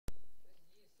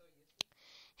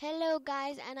Hello,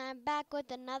 guys, and I'm back with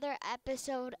another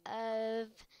episode of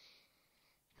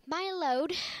My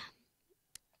Load.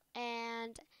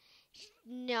 And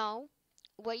no,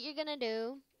 what you're gonna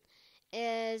do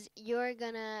is you're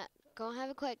gonna go have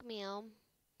a quick meal,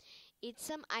 eat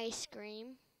some ice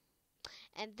cream,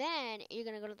 and then you're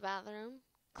gonna go to the bathroom,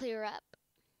 clear up.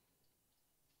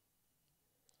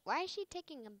 Why is she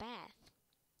taking a bath?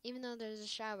 Even though there's a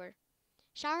shower.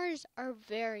 Showers are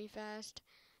very fast.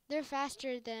 They're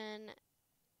faster than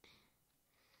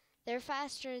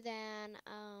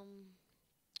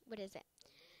what is it?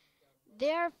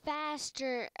 They're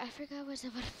faster. I forgot what I was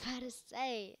about to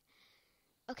say.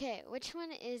 Okay, which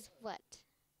one is what?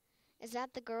 Is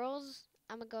that the girls?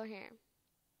 I'm gonna go here.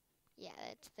 Yeah,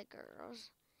 that's the girls.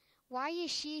 Why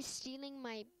is she stealing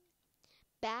my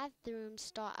bathroom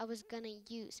stall I was gonna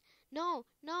use? No,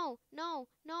 no, no,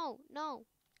 no, no.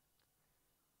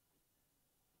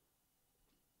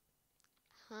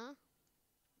 Huh?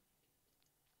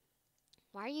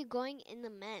 Why are you going in the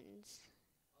men's?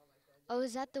 Oh,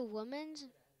 is that the woman's?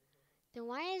 Then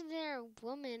why is there a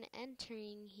woman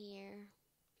entering here?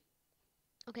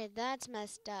 Okay, that's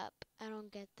messed up. I don't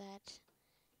get that.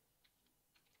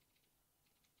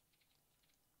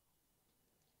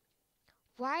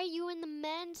 Why are you in the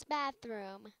men's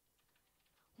bathroom?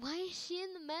 Why is she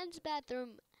in the men's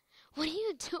bathroom? What are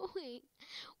you doing?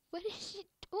 What is she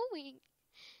doing?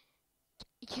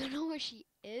 You know where she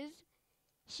is?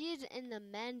 She is in the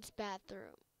men's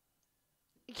bathroom.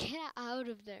 Get out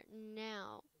of there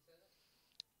now.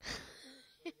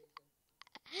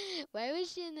 Why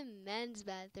was she in the men's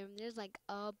bathroom? There's like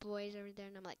all boys over there,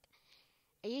 and I'm like,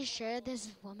 are you sure this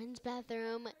is woman's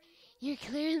bathroom? You're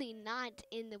clearly not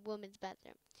in the woman's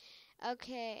bathroom.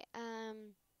 Okay,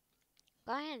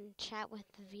 go ahead and chat with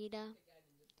Vita.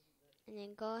 And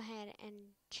then go ahead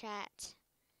and chat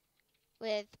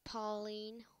with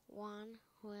Pauline, Juan,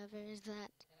 whoever is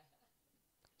that.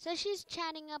 So she's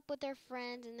chatting up with her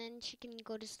friends and then she can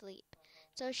go to sleep.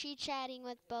 So she's chatting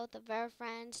with both of her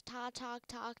friends. Talk.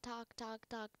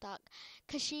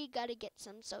 Cause she gotta get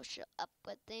some social up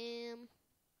with them.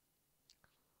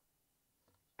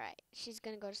 Alright, she's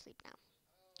gonna go to sleep now.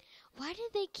 Why do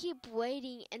they keep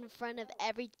waiting in front of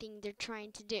everything they're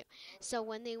trying to do? So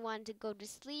when they want to go to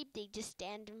sleep, they just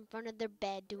stand in front of their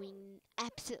bed doing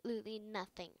absolutely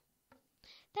nothing.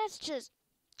 That's just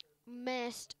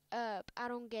messed up. I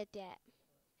don't get that.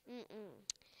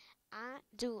 I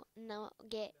do not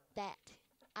get that.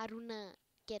 I do not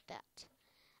get that.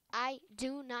 I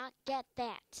do not get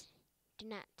that. Do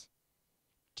not.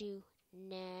 Do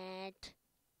not.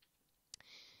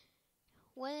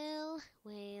 Well.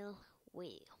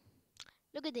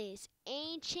 Look at this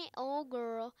ancient old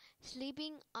girl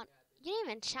sleeping on. You didn't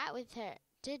even chat with her,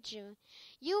 did you?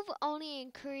 You've only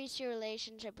increased your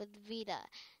relationship with Vita,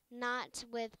 not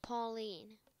with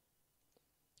Pauline.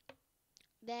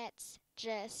 That's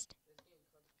just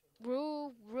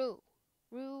rue.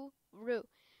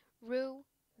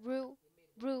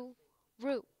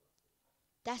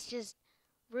 That's just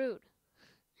rude.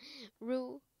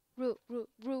 Rue.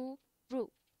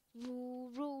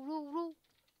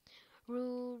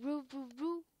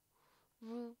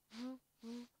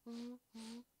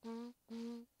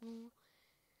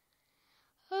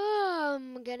 Oh,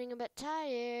 I'm getting a bit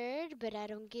tired, but I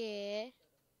don't get.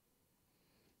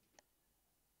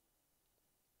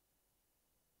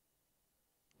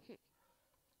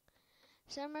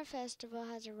 Summer festival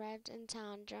has arrived in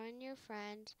town. Join your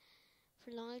friends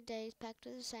for long days packed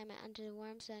with excitement under the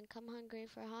warm sun. Come hungry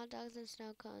for hot dogs and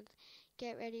snow cones.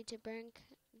 Get ready to burn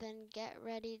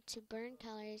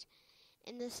calories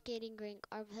in the skating rink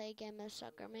or play a game of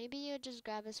soccer. Maybe you'll just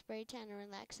grab a spray tan and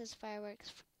relax as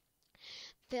fireworks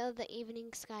fill the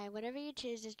evening sky. Whatever you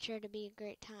choose is sure to be a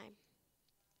great time.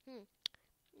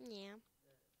 Yeah.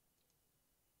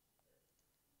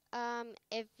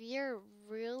 If you're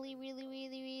really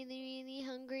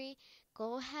hungry,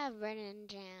 go have bread and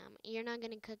jam. You're not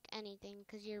gonna cook anything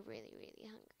because you're really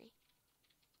hungry.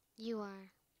 You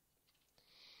are.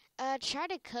 Try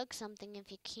to cook something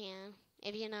if you can,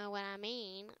 if you know what I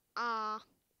mean.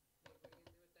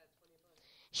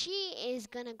 She is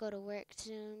gonna go to work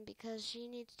soon because she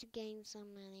needs to gain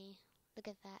some money. Look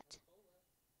at that.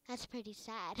 That's pretty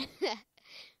sad.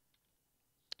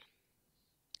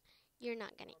 You're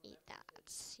not gonna eat that.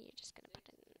 You're just gonna put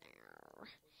it in there.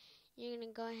 You're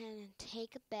gonna go ahead and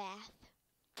take a bath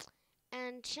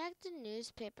and check the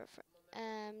newspaper for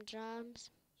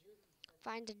jobs.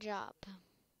 Find a job.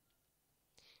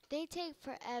 They take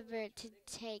forever to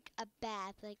take a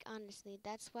bath. Like, honestly,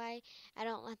 that's why I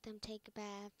don't let them take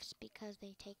baths, because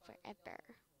they take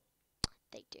forever.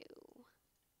 They do.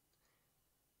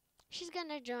 she's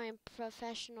gonna join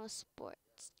professional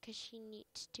sports because she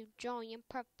needs to join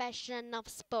professional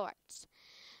sports.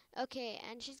 Okay,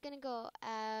 and she's gonna go out.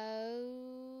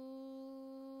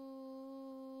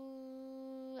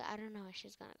 I don't know where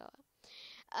she's gonna go.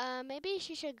 Maybe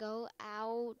she should go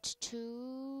out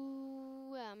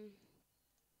to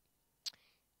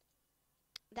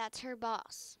that's her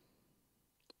boss.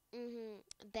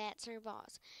 That's her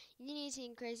boss. You need to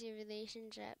increase your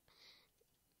relationship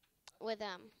with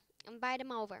him. Invite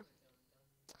him over.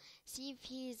 See if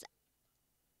he's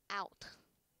out.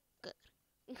 Good.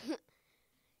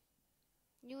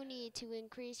 You need to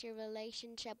increase your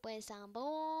relationship with some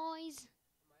boys.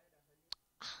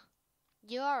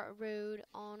 You're rude,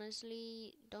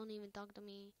 honestly. Don't even talk to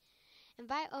me.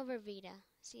 Invite over Vita.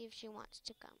 See if she wants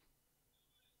to come.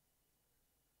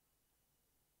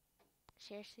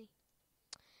 Seriously.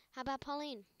 How about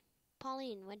Pauline?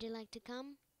 Pauline, would you like to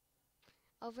come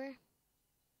over?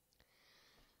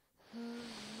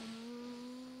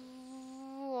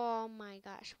 Oh my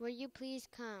gosh. Will you please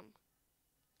come?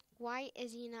 Why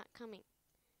is he not coming?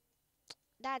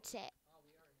 That's it.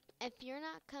 If you're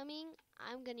not coming,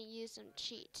 I'm going to use some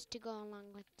cheats to go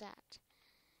along with that.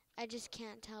 I just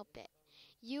can't help it.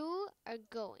 You are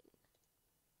going.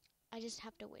 I just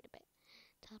have to wait a bit.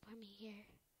 Teleport me here.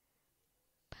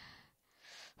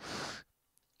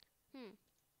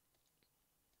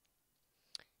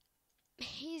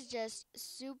 He's just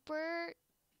super.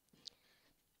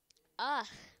 I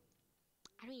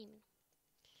don't even.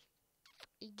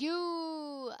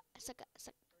 You suck.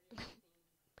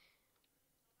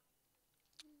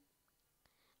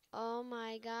 Oh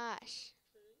my gosh.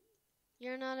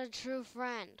 You're not a true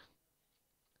friend.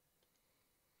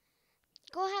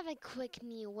 Go have a quick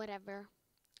meal, whatever.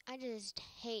 I just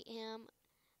hate him.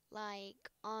 Like,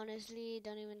 honestly,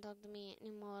 don't even talk to me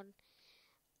anymore.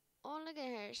 Oh, look at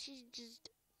her. She's just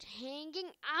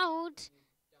hanging out.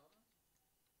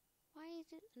 Why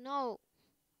is it? No.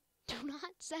 Do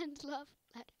not send love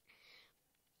letter.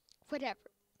 Whatever.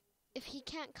 If he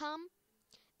can't come,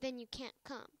 then you can't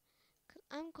come. 'Cause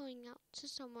I'm going out to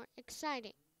somewhere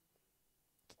exciting.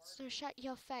 So shut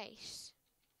your face.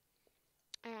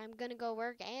 Or I'm gonna go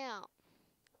work out.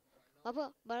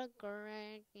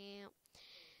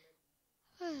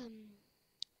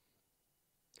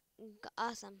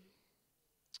 Awesome.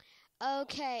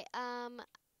 Okay,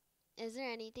 is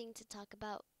there anything to talk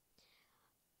about?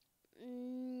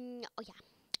 Oh yeah.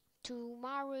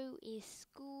 Tomorrow is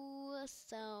school,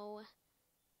 so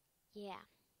yeah.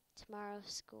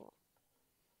 Tomorrow's school.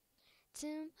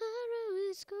 Tomorrow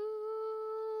is school.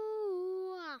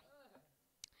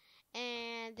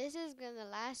 And this is the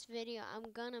last video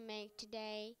I'm gonna make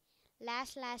today.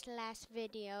 Last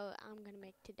video I'm gonna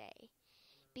make today.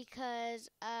 Because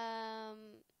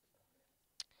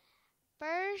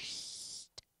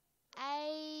first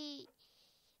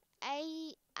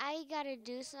I gotta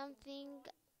do something.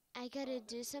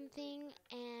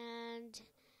 And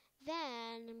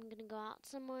then I'm gonna go out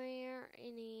somewhere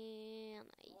and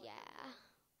yeah.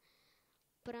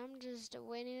 But I'm just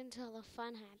waiting until the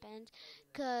fun happens,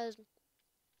 'cause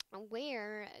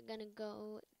we're gonna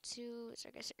go to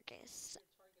Circus.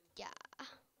 Yeah.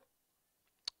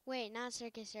 Wait, not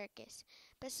Circus,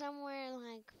 but somewhere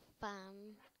like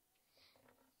fun.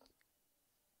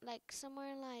 Like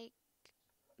somewhere like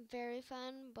very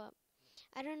fun, but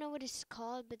I don't know what it's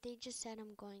called, but they just said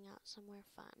I'm going out somewhere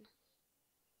fun.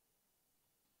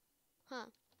 Huh.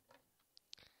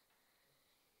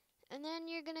 And then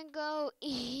you're gonna go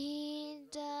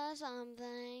eat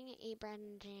something, eat bread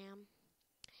and jam.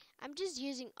 I'm just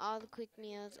using all the quick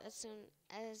meals as soon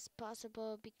as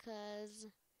possible because,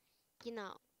 you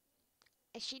know,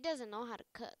 she doesn't know how to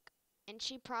cook. And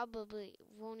she probably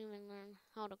won't even learn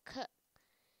how to cook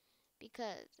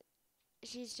because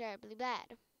she's terribly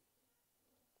bad.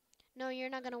 No, you're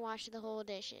not going to wash the whole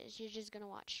dishes. You're just going to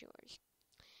wash yours.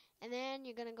 And then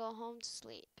you're going to go home to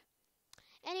sleep.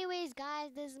 Anyways,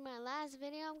 guys, this is my last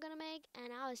video I'm going to make.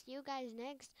 And I'll see you guys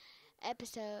next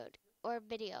episode or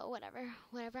video,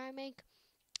 whatever I make.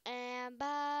 And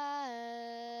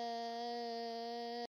bye.